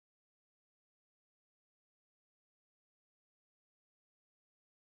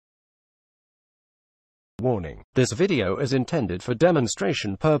Warning: this video is intended for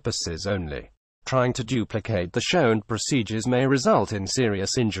demonstration purposes only. Trying to duplicate the shown procedures may result in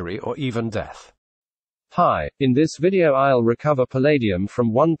serious injury or even death. Hi, in this video I'll recover palladium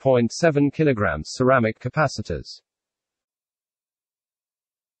from 1.7 kg ceramic capacitors.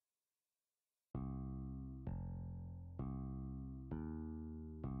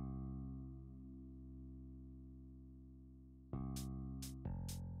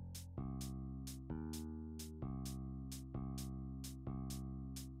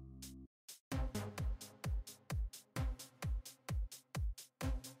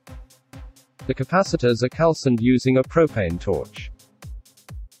 The capacitors are calcined using a propane torch.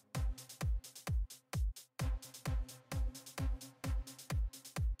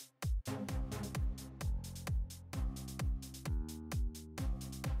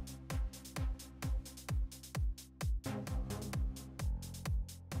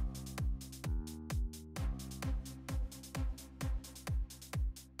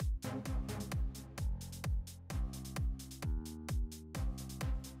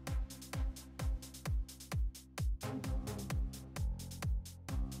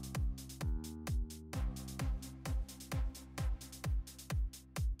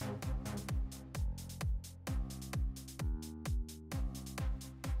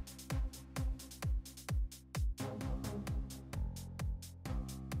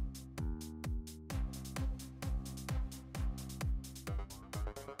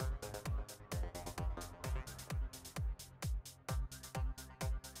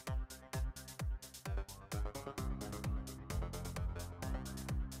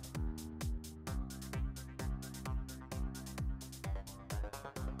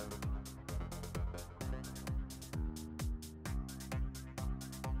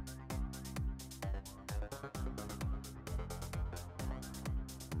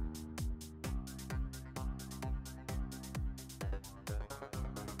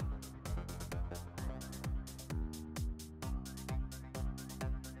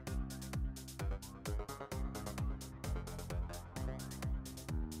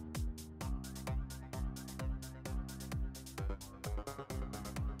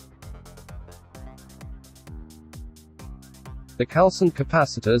 The calcined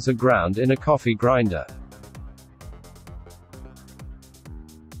capacitors are ground in a coffee grinder.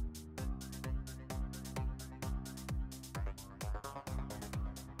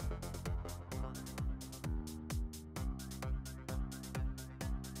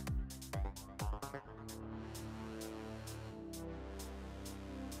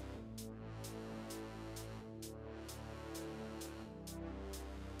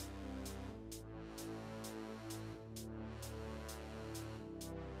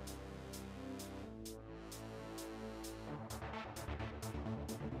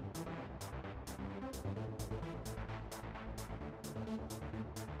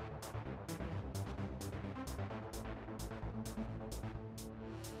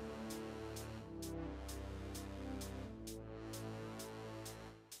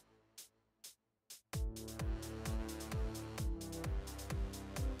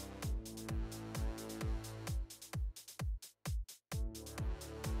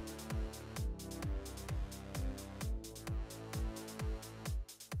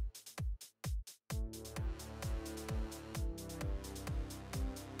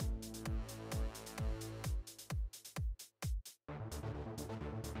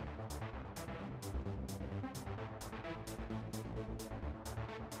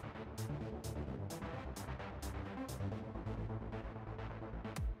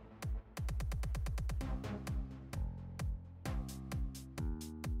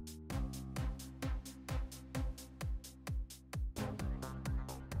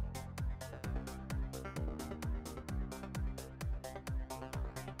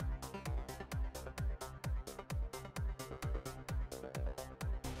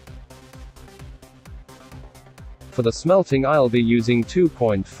 For the smelting I'll be using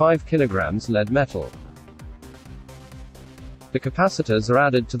 2.5 kg lead metal. The capacitors are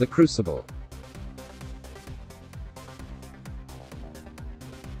added to the crucible.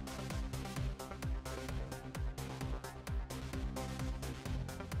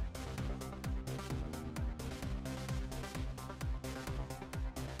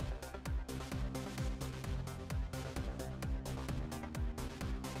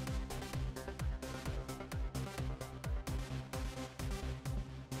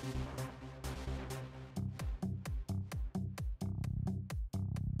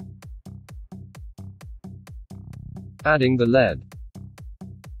 Adding the lead.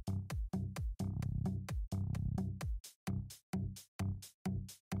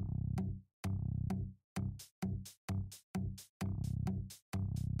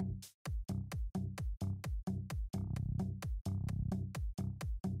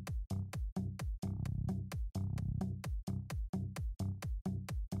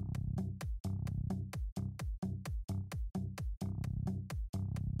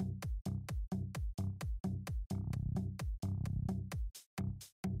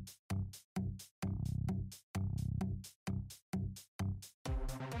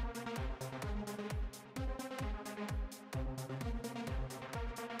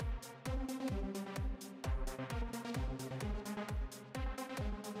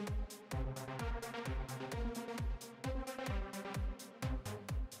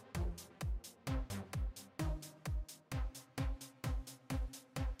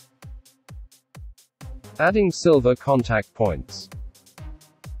 Adding silver contact points.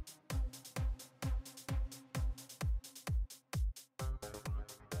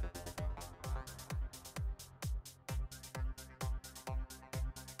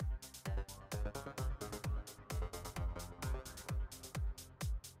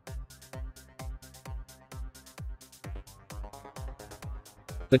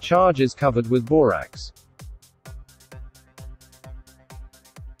 The charge is covered with borax.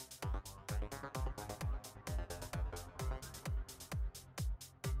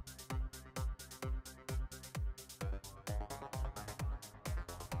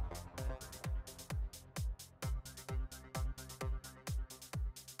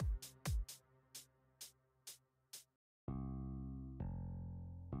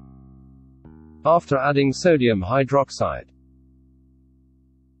 After adding sodium hydroxide.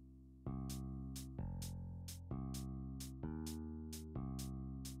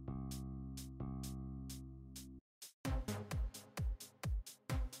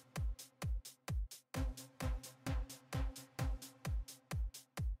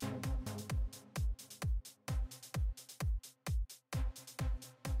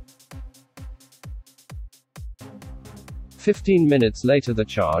 "15 minutes later the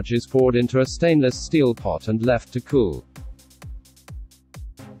charge is poured into a stainless steel pot and left to cool.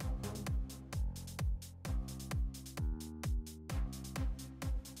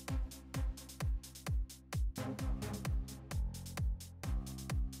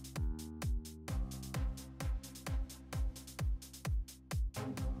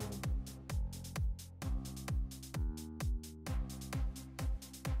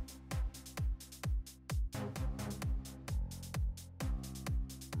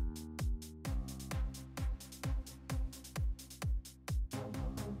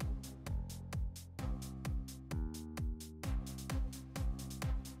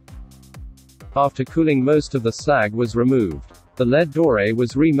 After cooling, most of the slag was removed. The lead doré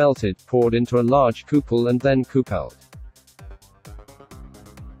was remelted, poured into a large cupel and then cupelled.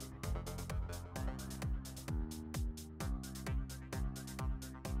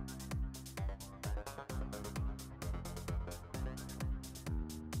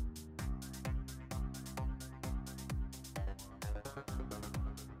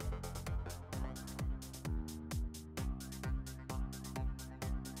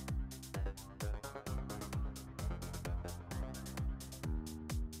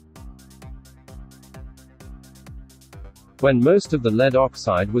 When most of the lead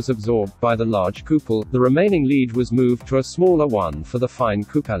oxide was absorbed by the large cupel, the remaining lead was moved to a smaller one for the fine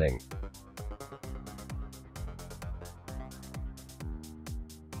cupelling.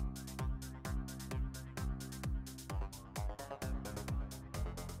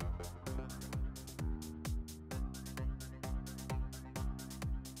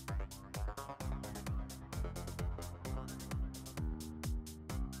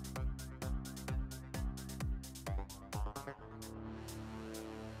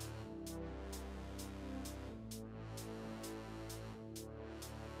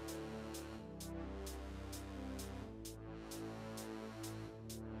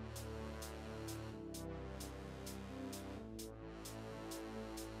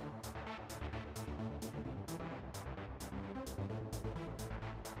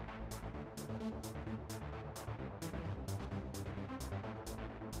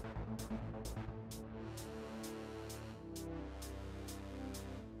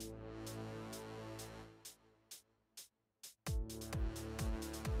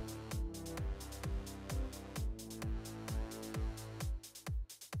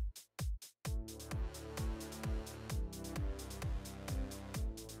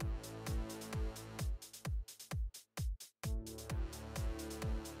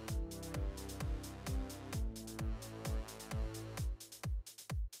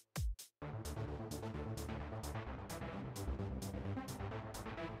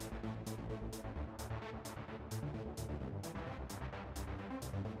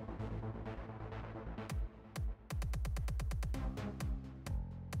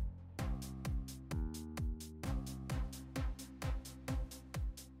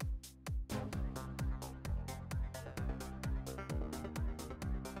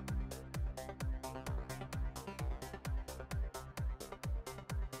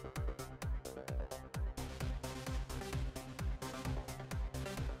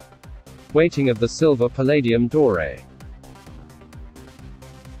 Weighting of the silver palladium doré.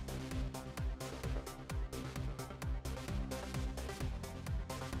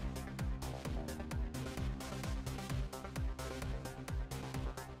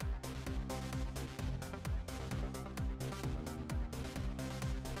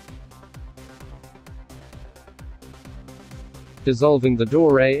 Dissolving the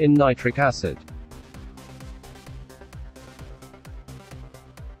doré in nitric acid.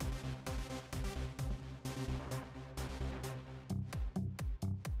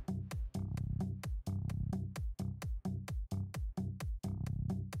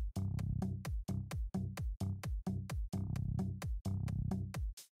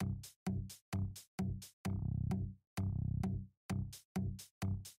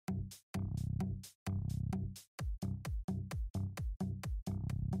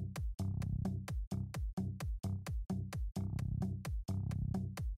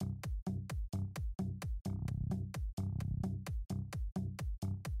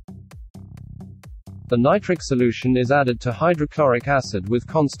 The nitric solution is added to hydrochloric acid with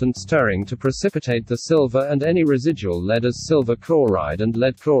constant stirring to precipitate the silver and any residual lead as silver chloride and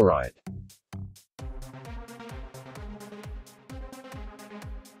lead chloride.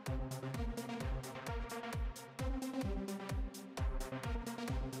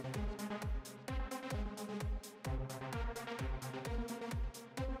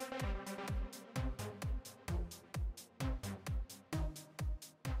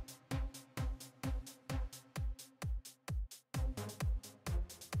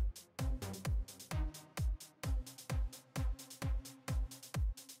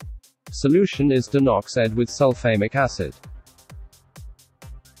 Solution is dinoxide with sulfamic acid.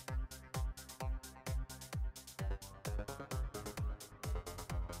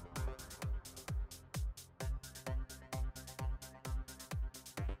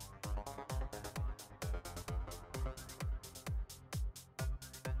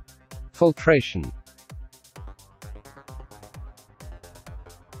 Filtration.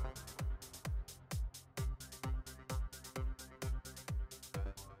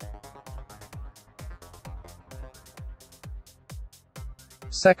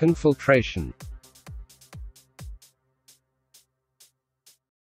 Second filtration.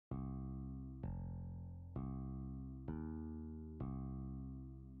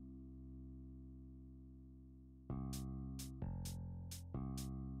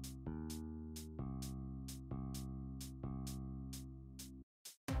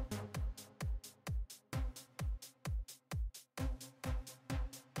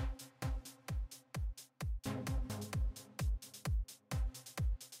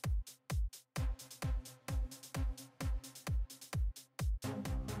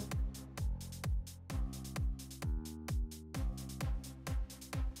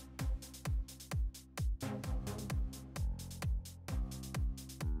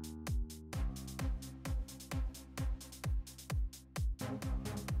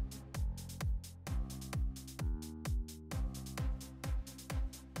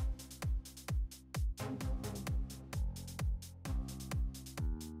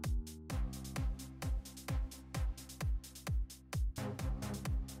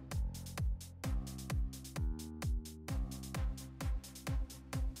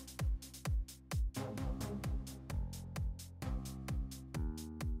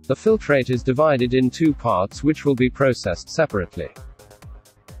 The filtrate is divided in two parts which will be processed separately.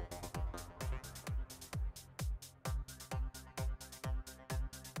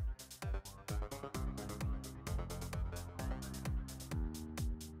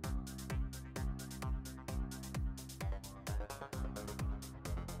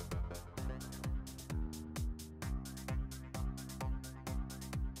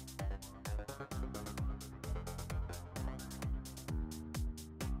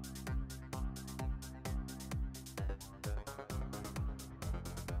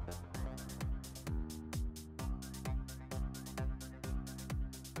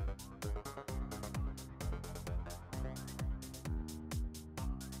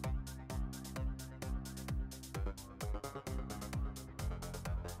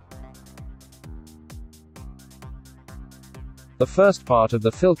 The first part of the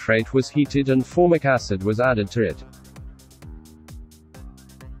filtrate was heated and formic acid was added to it.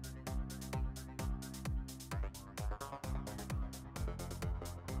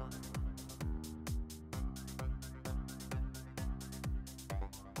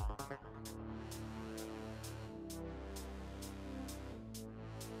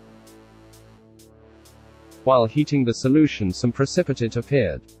 While heating the solution, some precipitate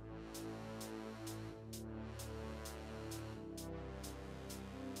appeared.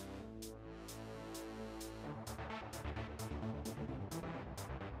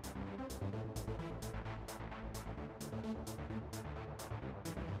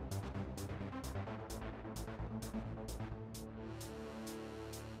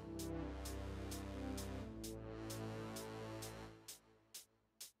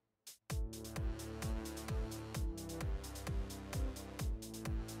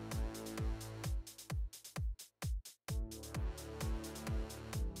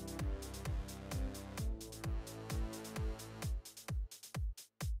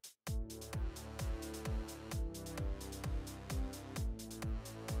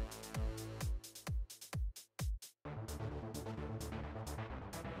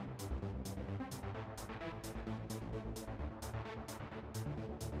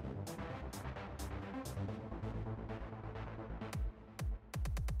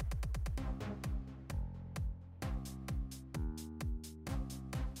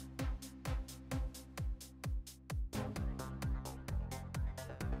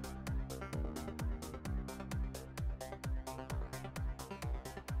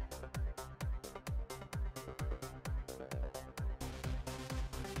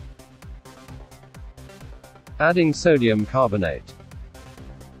 Adding sodium carbonate.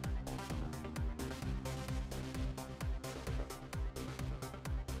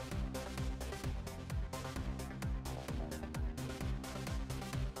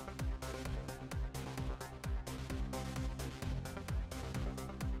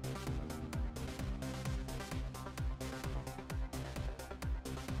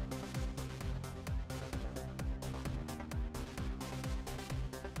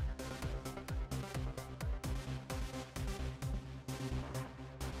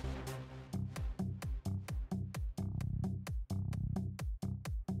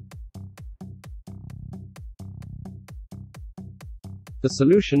 The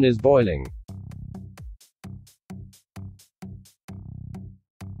solution is boiling.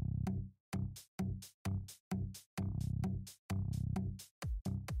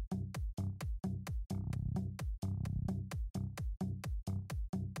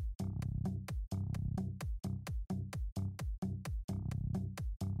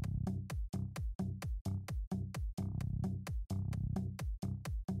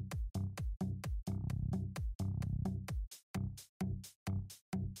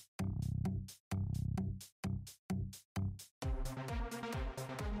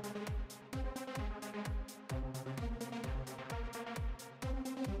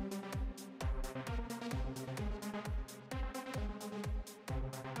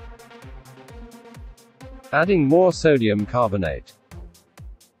 Adding more sodium carbonate.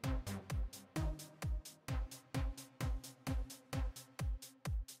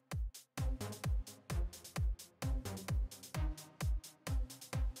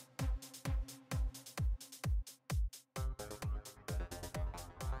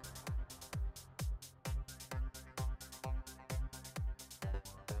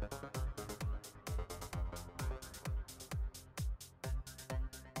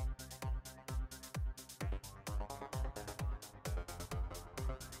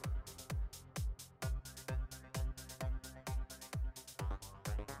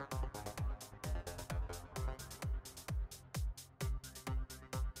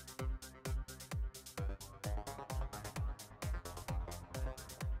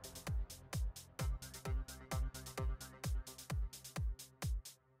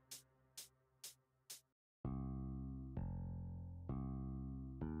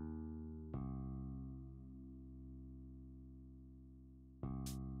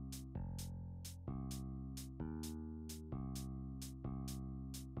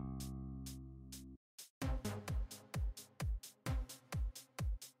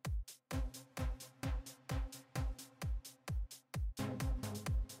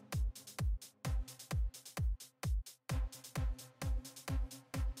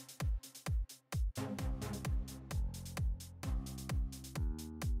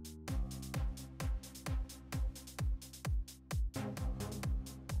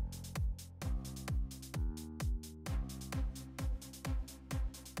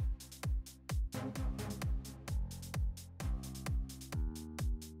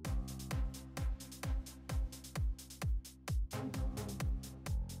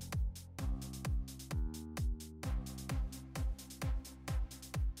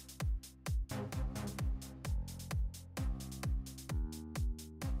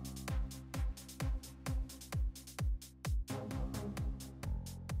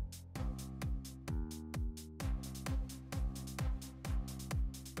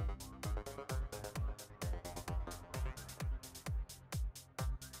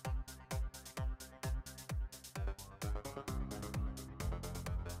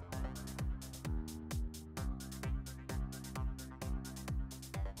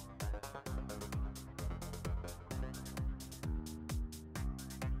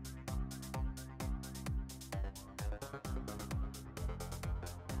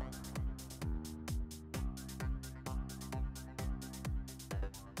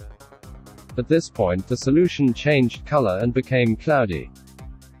 At this point the solution changed color and became cloudy.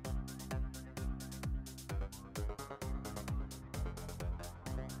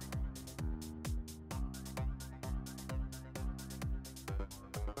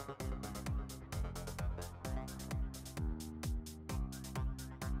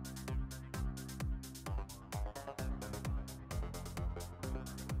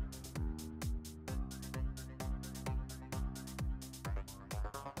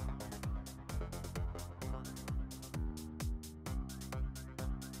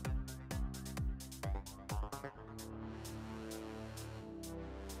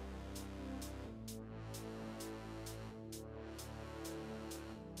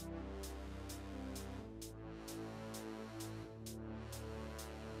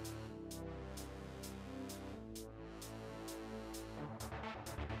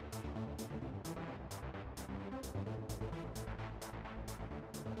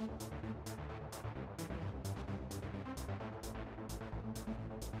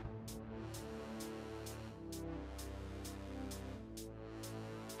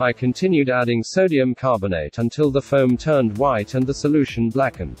 I continued adding sodium carbonate until the foam turned white and the solution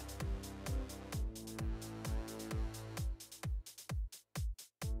blackened.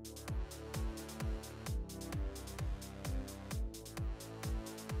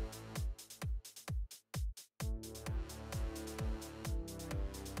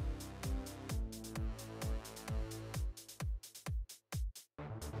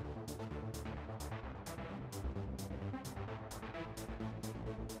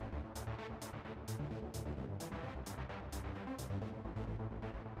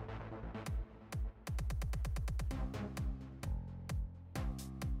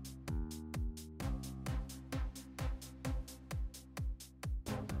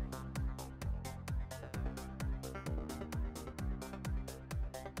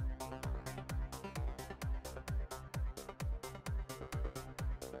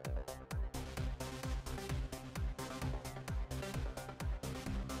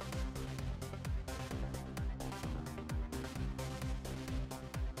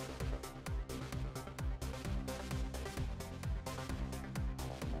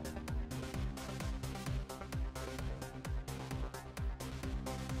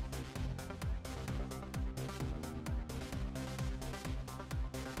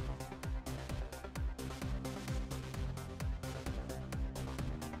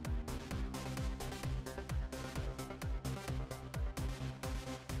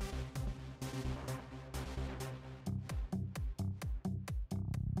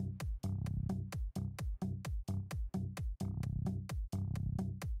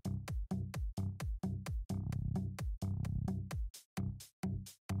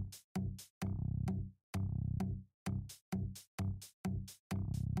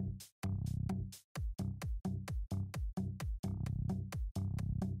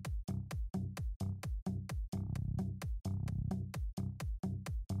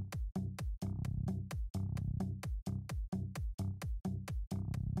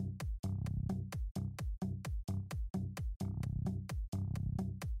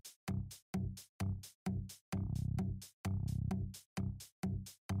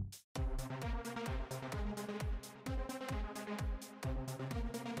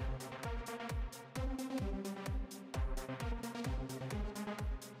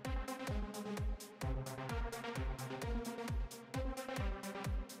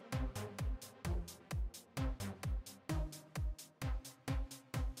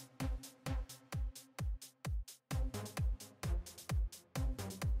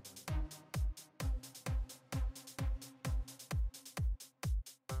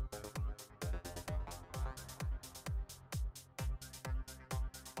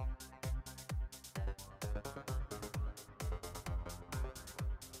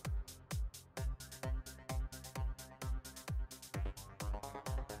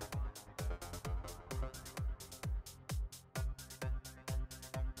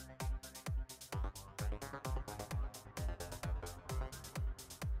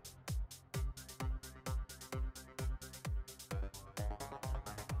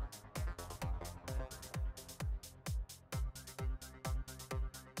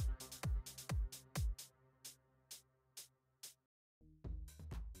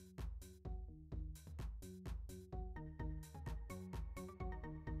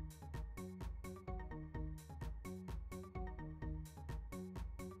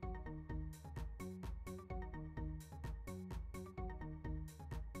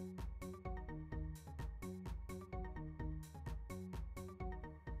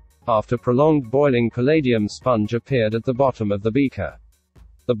 After prolonged boiling, palladium sponge appeared at the bottom of the beaker.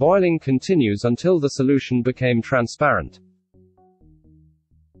 The boiling continues until the solution became transparent.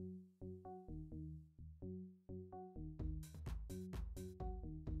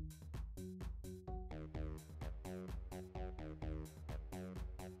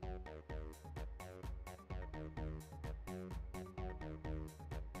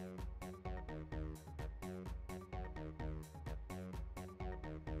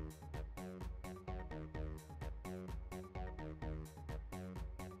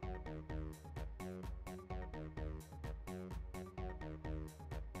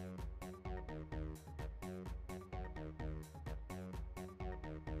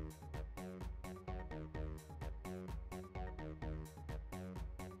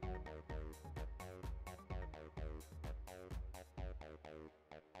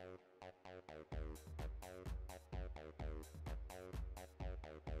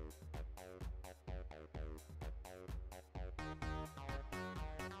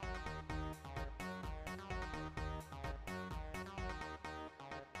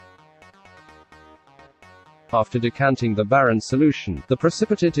 After decanting the barren solution, the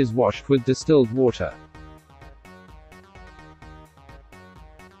precipitate is washed with distilled water.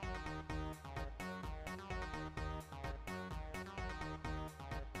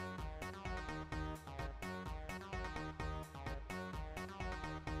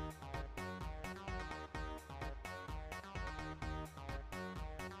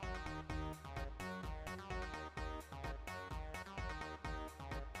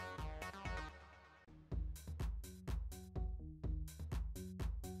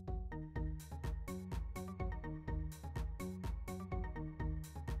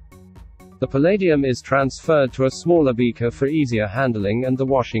 The palladium is transferred to a smaller beaker for easier handling and the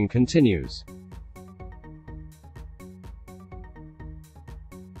washing continues.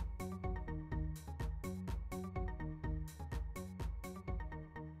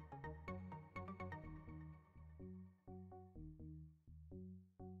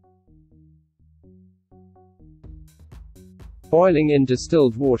 Boiling in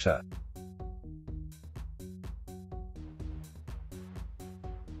distilled water.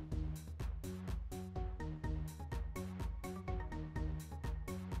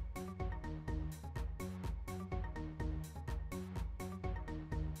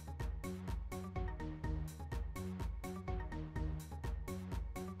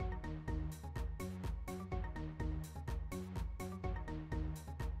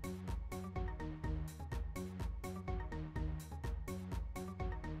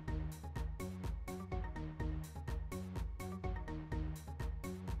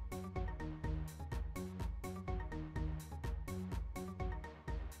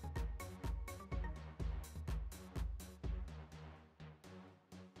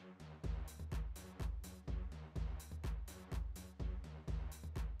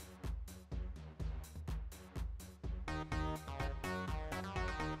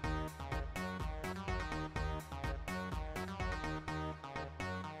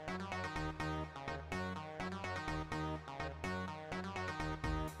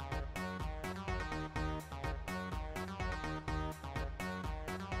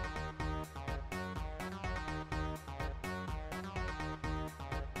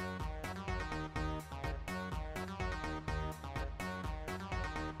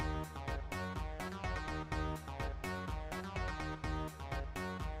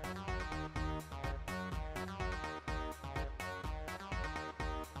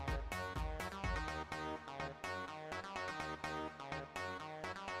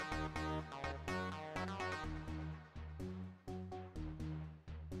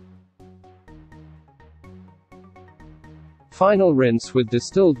 Final rinse with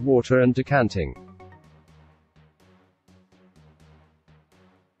distilled water and decanting.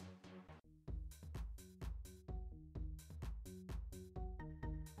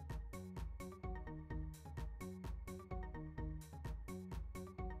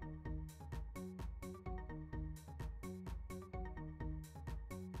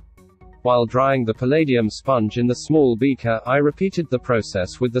 While drying the palladium sponge in the small beaker, I repeated the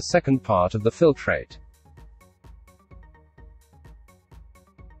process with the second part of the filtrate.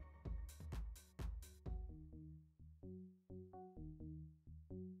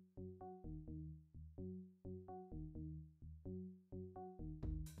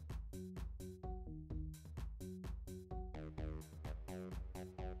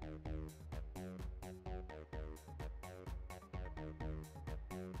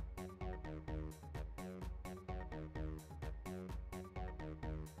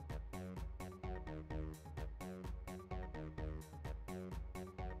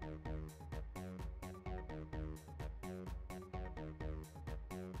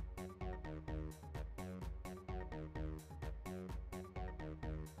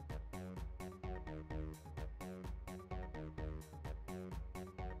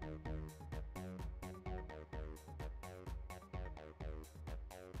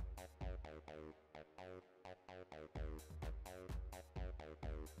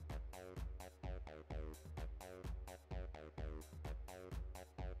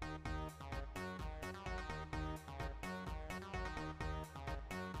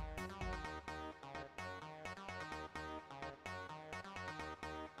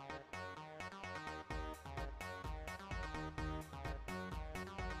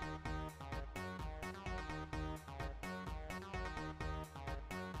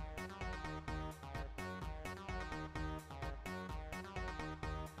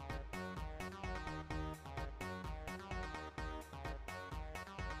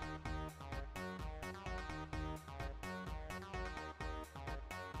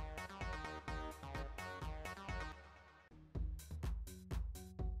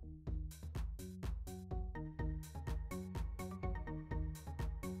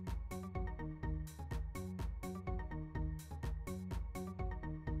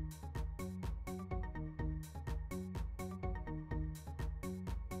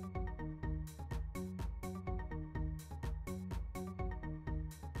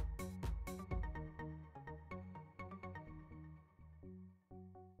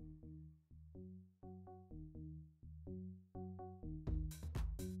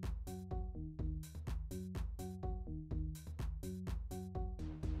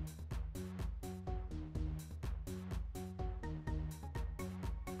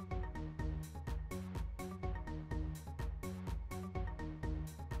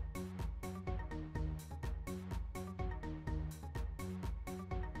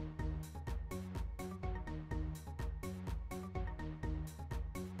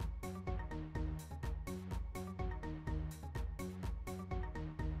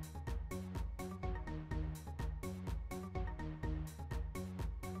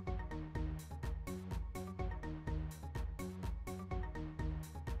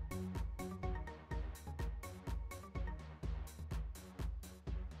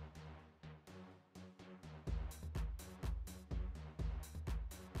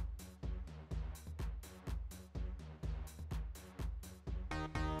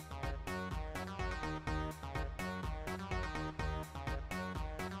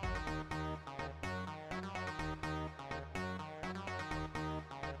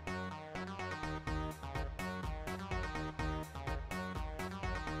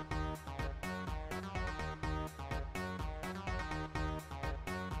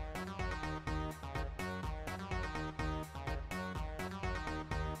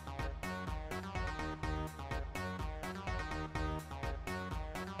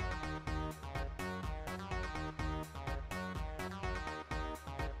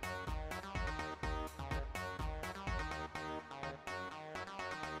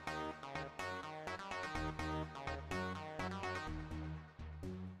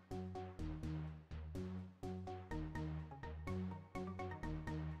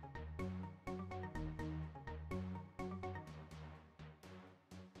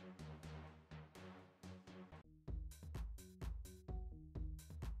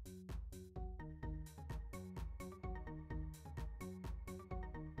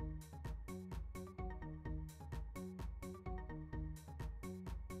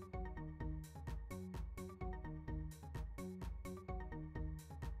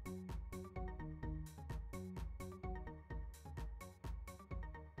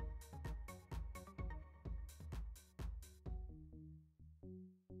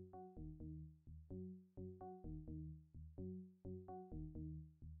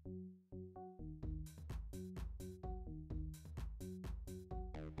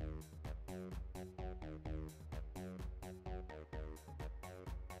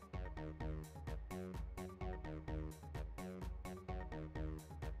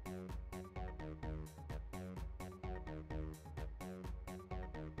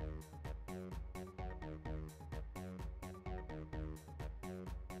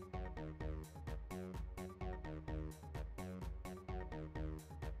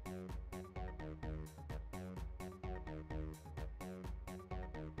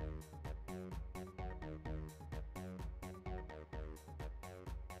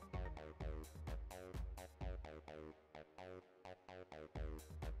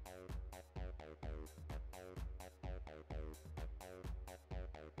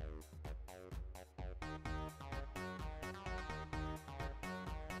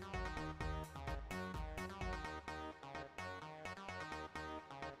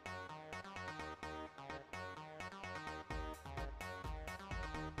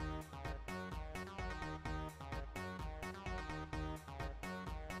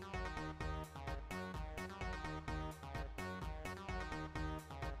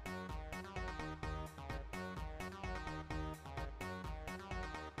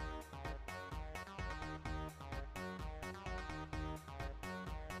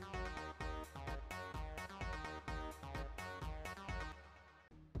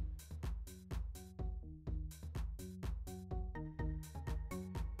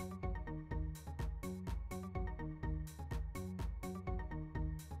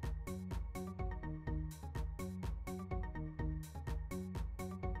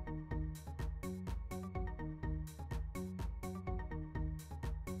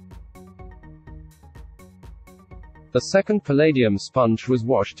 The second palladium sponge was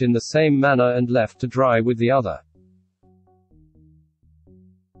washed in the same manner and left to dry with the other.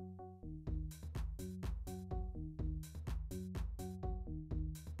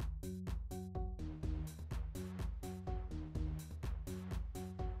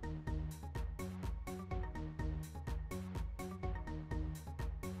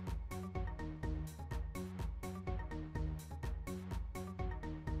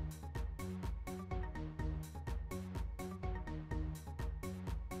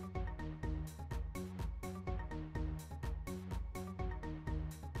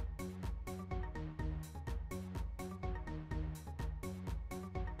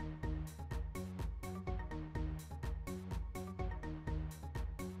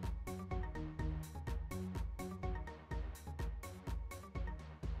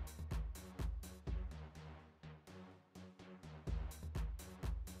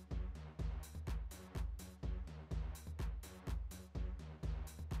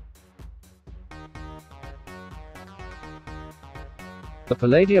 The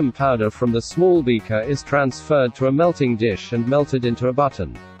palladium powder from the small beaker is transferred to a melting dish and melted into a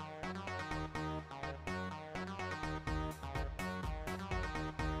button.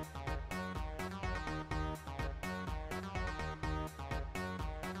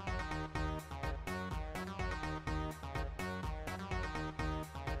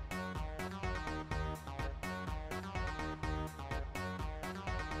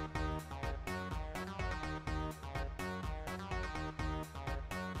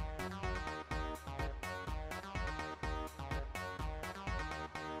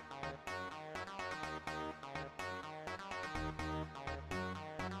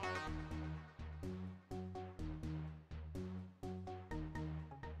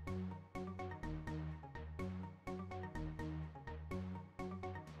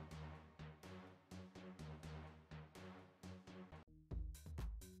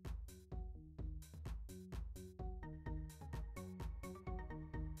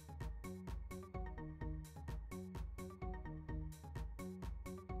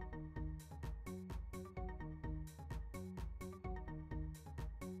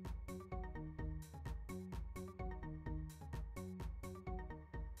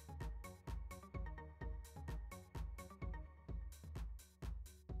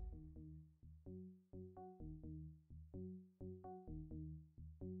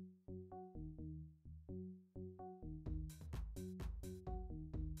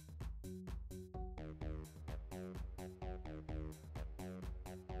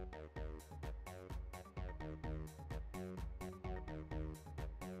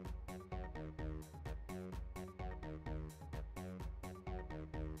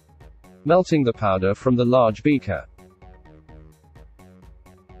 Melting the powder from the large beaker.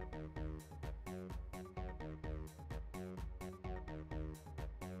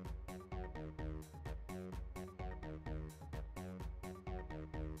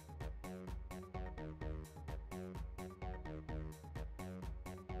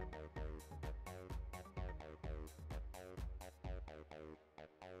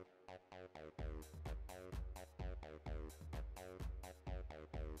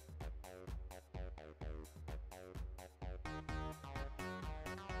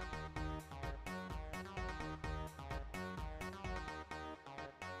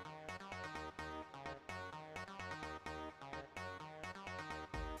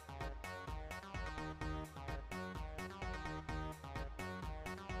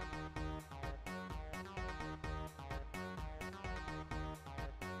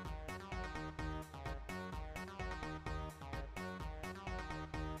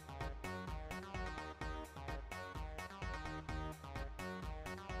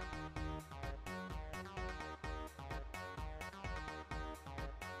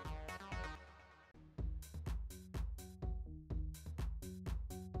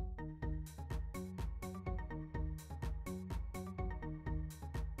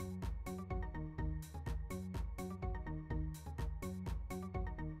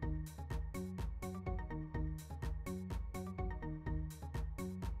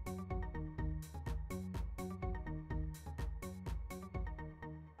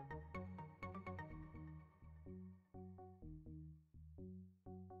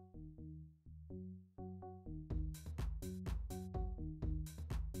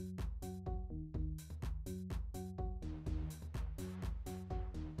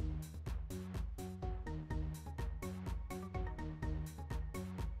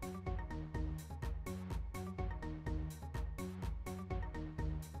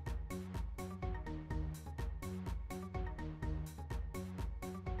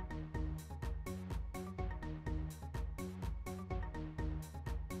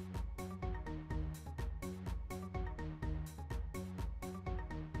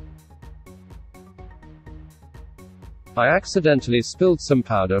 I accidentally spilled some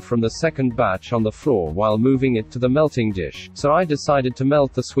powder from the second batch on the floor while moving it to the melting dish, so I decided to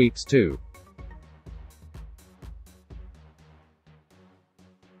melt the sweeps too.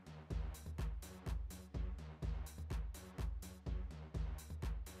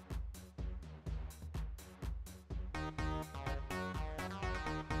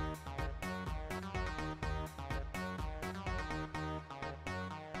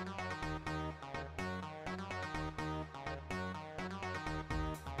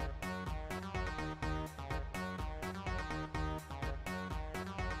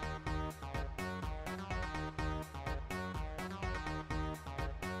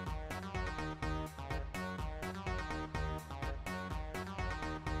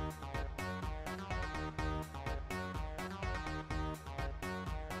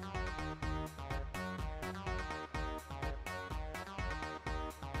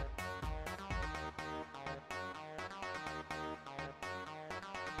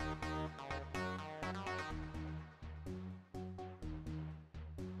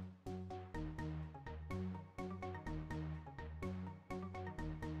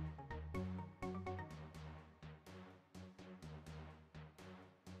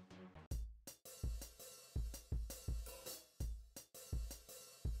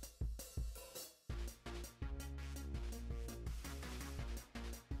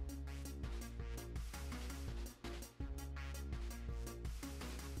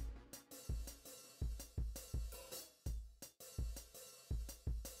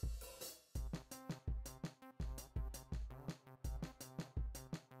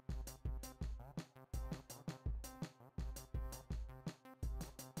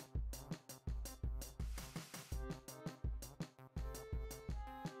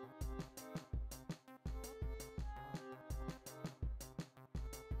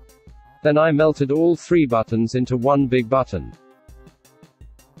 Then I melted all 3 buttons into one big button.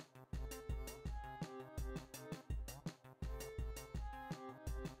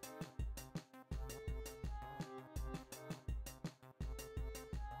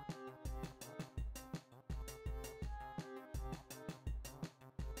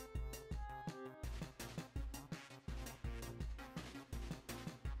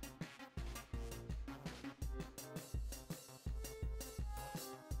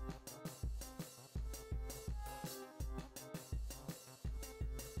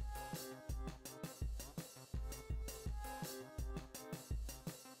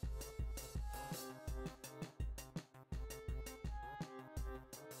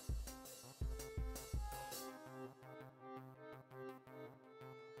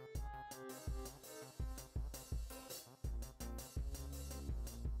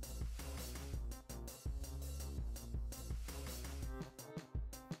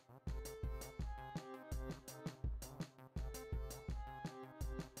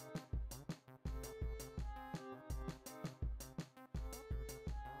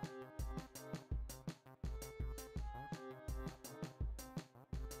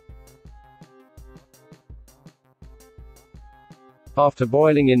 After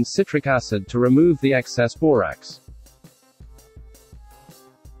boiling in citric acid to remove the excess borax.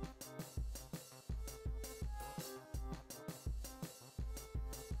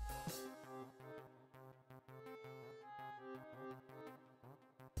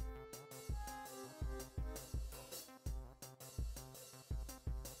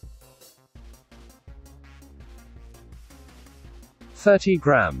 "30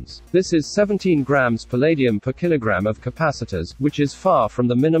 grams. This is 17 grams palladium per kilogram of capacitors, which is far from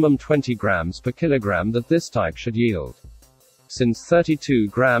the minimum 20 grams per kilogram that this type should yield. Since 32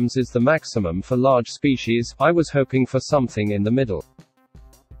 grams is the maximum for large species, I was hoping for something in the middle.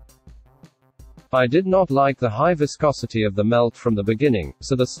 I did not like the high viscosity of the melt from the beginning,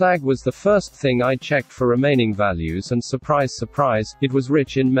 so the slag was the first thing I checked for remaining values, and surprise surprise, it was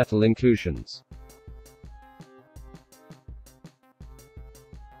rich in metal inclusions.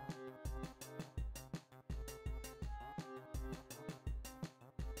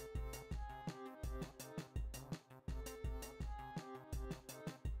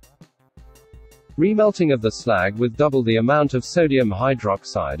 Remelting of the slag with double the amount of sodium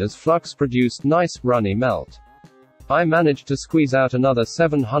hydroxide as flux produced nice, runny melt. I managed to squeeze out another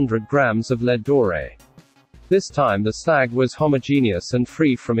 700 grams of lead doré. This time the slag was homogeneous and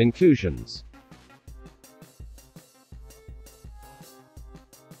free from inclusions.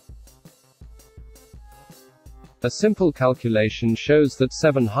 A simple calculation shows that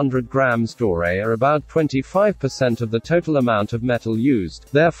 700 grams doré are about 25% of the total amount of metal used.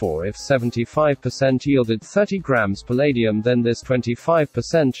 Therefore, if 75% yielded 30 grams palladium, then this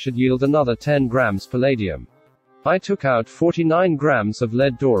 25% should yield another 10 grams palladium. I took out 49 grams of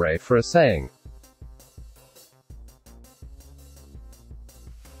lead doré for assaying.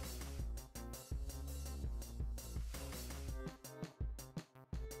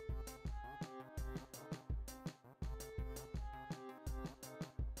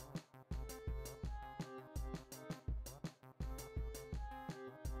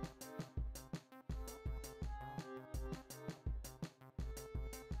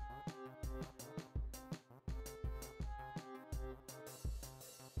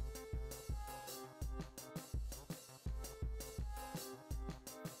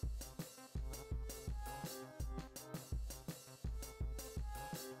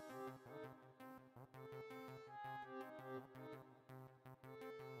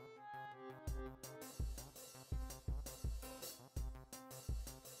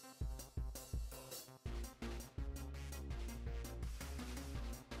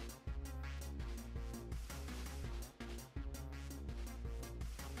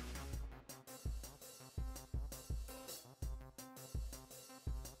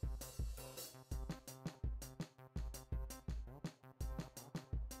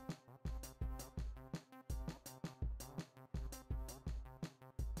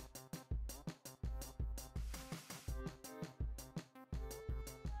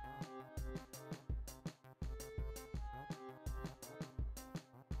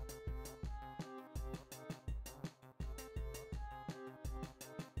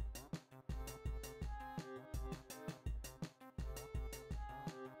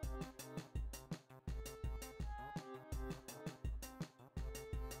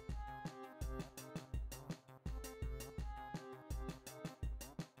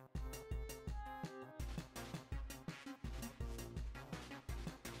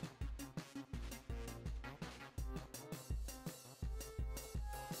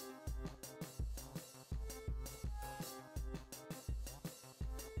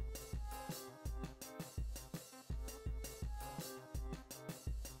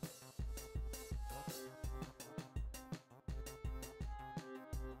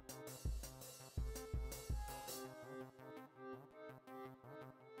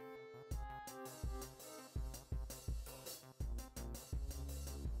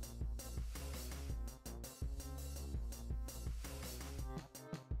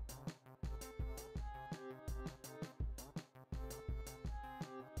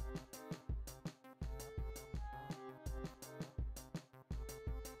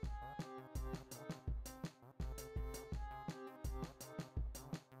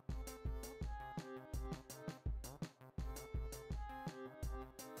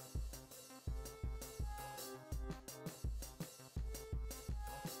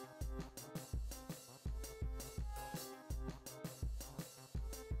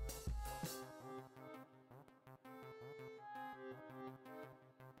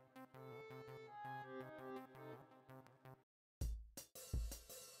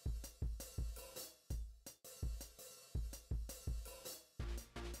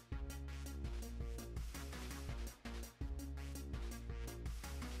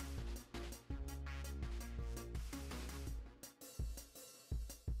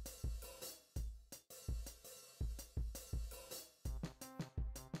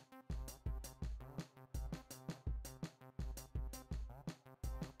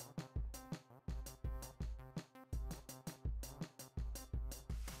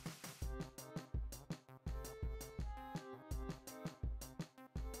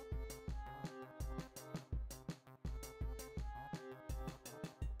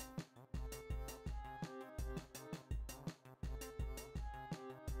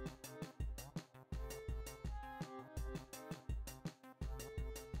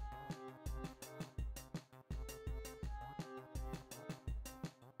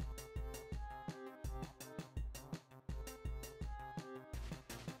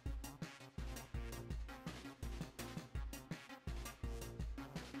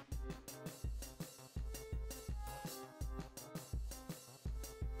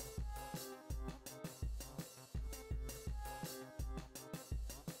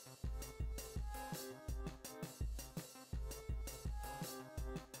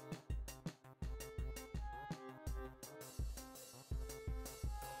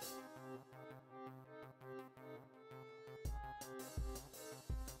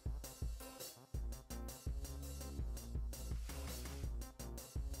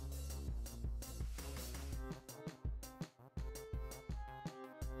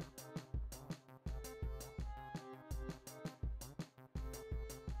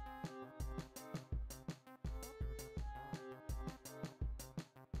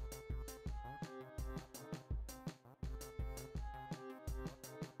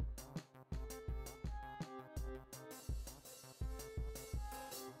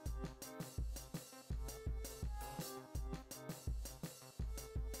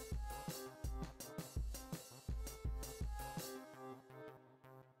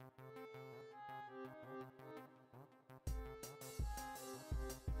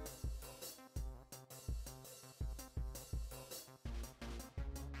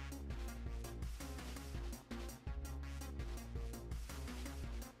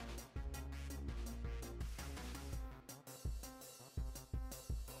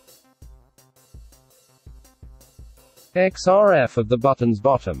 XRF of the button's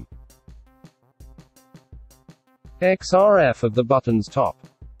bottom. XRF of the button's top.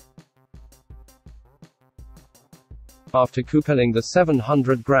 After cupelling, the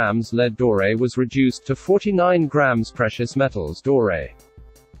 700 grams lead doré was reduced to 49 grams precious metals doré.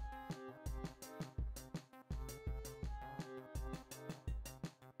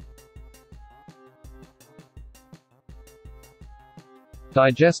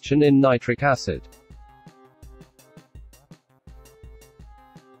 Digestion in nitric acid.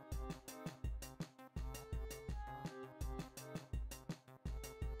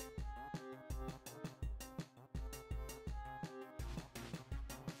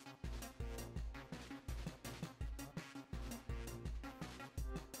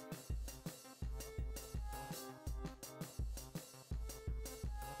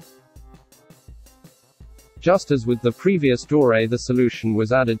 Just as with the previous doré, the solution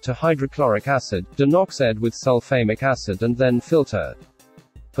was added to hydrochloric acid, denoxed with sulfamic acid, and then filtered.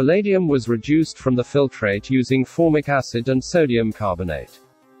 Palladium was reduced from the filtrate using formic acid and sodium carbonate.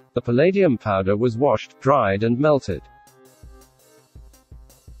 The palladium powder was washed, dried, and melted.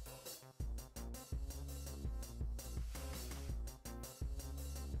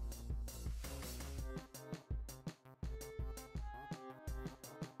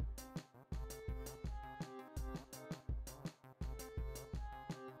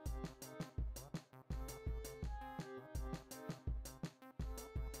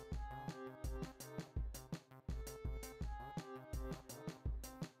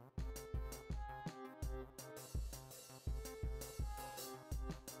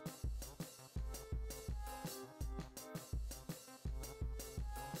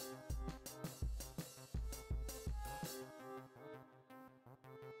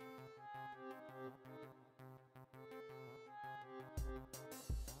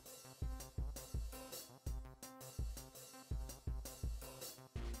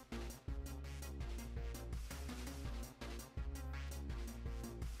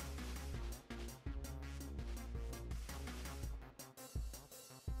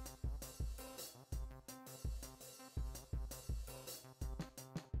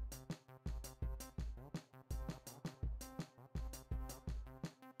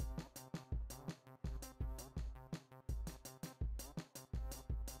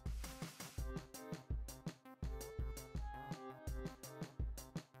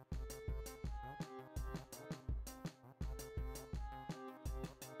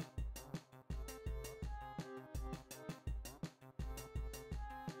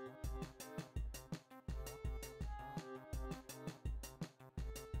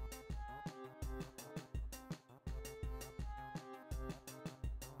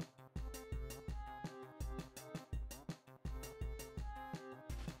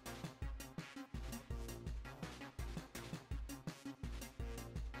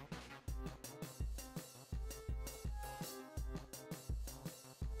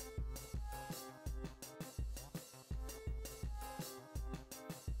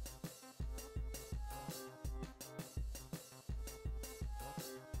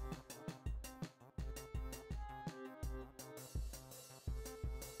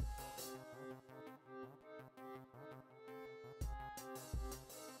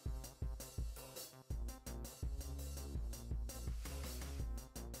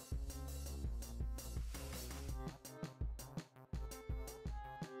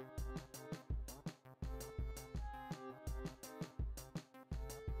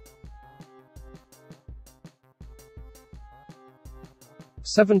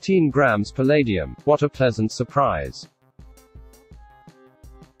 "17 grams palladium, what a pleasant surprise."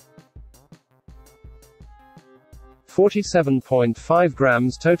 "47.5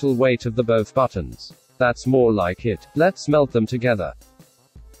 grams total weight of the both buttons. That's more like it. Let's melt them together."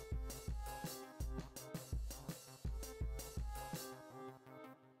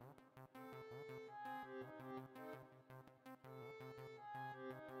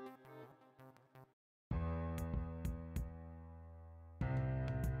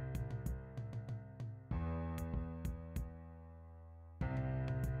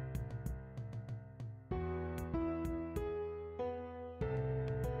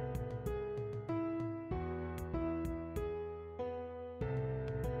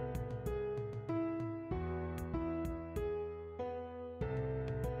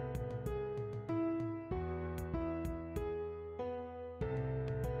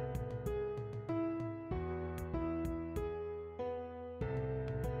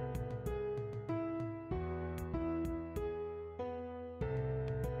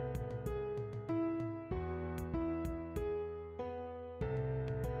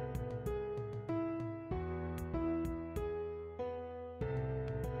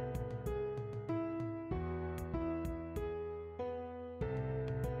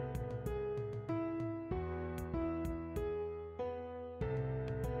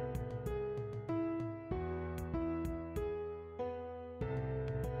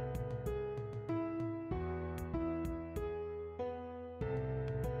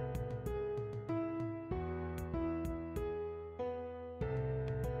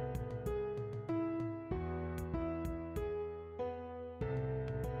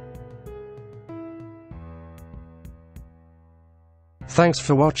 Thanks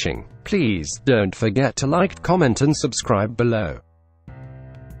for watching. Please don't forget to like, comment and subscribe below.